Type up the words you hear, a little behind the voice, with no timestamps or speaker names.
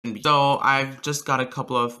So I've just got a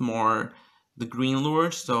couple of more the green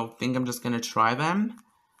lures, so I think I'm just gonna try them.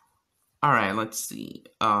 Alright, let's see.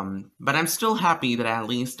 But I'm still happy that at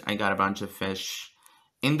least I got a bunch of fish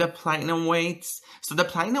in the platinum weights. So the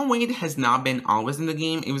platinum weight has not been always in the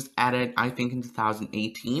game. It was added, I think, in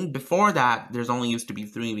 2018. Before that, there's only used to be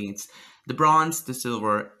 3 weights. The bronze, the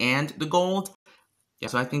silver, and the gold. Yeah,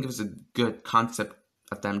 so I think it was a good concept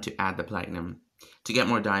of them to add the platinum to get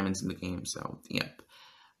more diamonds in the game, so, yep.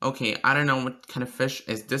 Okay, I don't know what kind of fish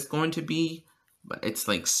is this going to be, but it's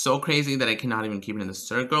like so crazy that I cannot even keep it in the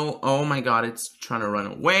circle. Oh my god, it's trying to run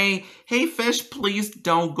away. Hey fish, please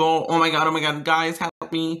don't go. Oh my god, guys,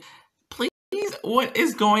 help me. Please, what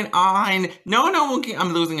is going on? No, okay,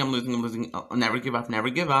 I'm losing. Oh, never give up,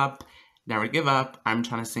 never give up. Never give up. I'm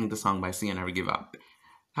trying to sing the song by Sia, Never Give Up.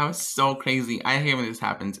 That was so crazy. I hate when this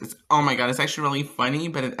happens. Oh my god, it's actually really funny,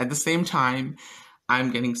 but at the same time,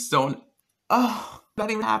 I'm getting so... Oh,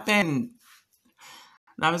 that even happened.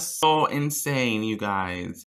 That was so insane, you guys.